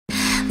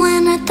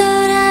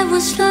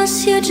was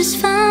lost, you just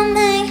found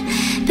me.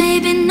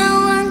 Baby,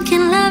 no one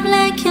can love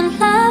like you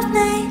love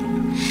me.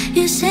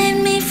 You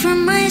saved me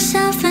from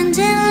myself and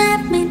didn't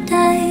let me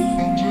die.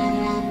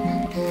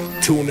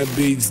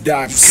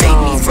 tunnabeatz.com. You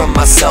save me from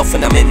myself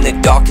when I'm in the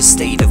darkest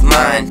state of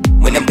mind.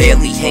 When I'm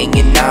barely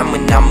hanging on,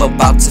 when I'm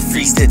about to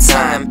freeze the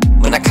time.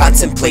 When I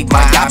contemplate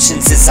my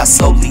options as I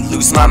slowly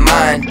lose my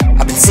mind.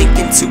 I've been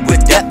sinking to a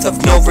depth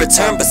of no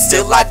return, but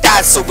still I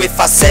died. So if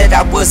I said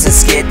I wasn't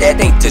scared,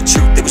 that ain't the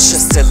truth, it was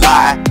just a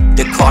lie.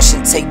 The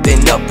caution tape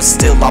been up, but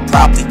still I'll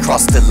probably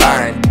cross the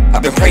line.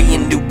 I've been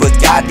praying to a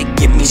God to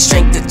give me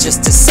strength to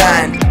just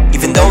decide.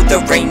 Even though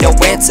there ain't no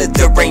answer,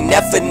 there ain't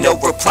never no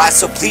reply.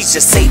 So please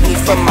just save me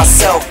from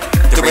myself,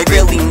 there ain't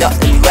really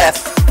nothing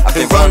left. I've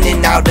been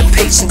running out of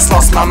patience,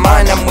 lost my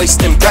mind, I'm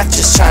wasting breath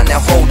just trying to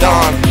hold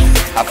on.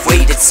 I've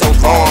waited so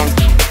long,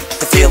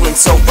 the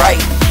feeling's so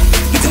right,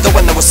 even though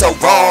I know it's so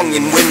wrong.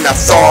 And when I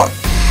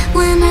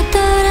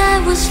thought I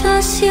was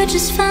lost, you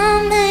just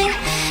found me.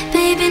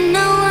 Baby,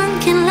 no one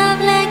can love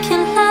like you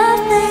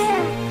love me.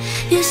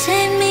 You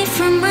saved me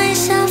from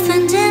myself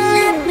and didn't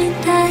let me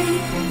die.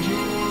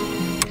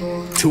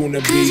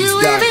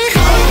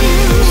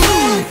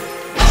 tunnabeatz.com.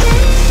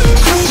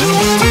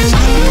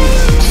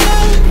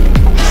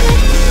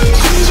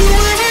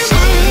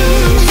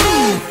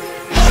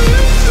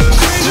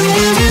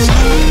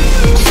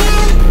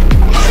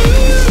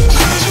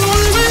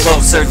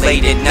 Closer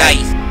late at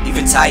night,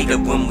 even tighter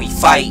when we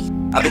fight.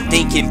 I've been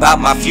thinking about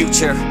my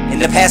future, in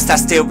the past I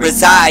still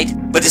reside.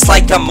 But it's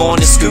like I'm on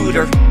a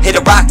scooter, hit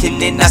a rock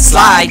and then I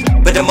slide.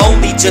 But I'm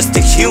only just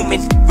a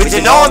human, with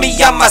an army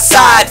on my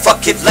side.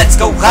 Fuck it, let's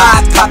go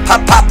high, pop,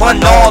 pop, pop,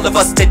 want all of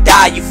us to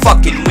die. You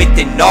fucking with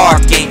an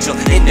archangel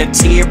in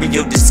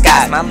material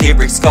disguise. My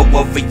lyrics go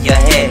over your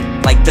head,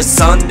 like the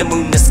sun, the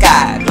moon, the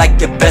sky. Like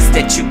the best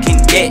that you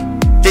can get,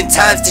 then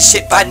times the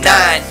shit by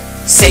 9.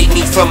 Save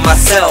me from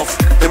myself,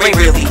 there ain't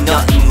really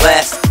nothing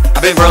left.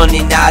 I've been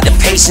running out of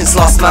patience,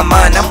 lost my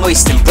mind, I'm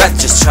wasting breath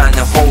just trying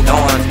to hold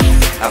on.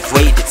 I've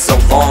waited so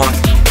long,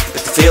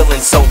 but the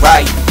feeling's so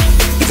right,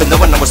 even though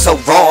I know it's so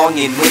wrong.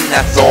 And when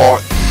I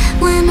thought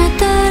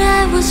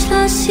I was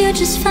lost, you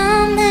just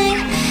found me.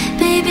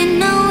 Baby,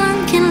 no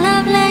one can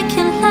love like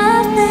you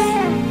love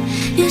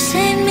me. You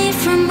saved me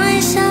from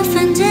myself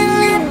and didn't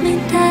let me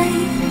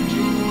die.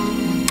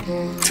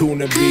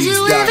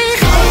 tunnabeatz.com.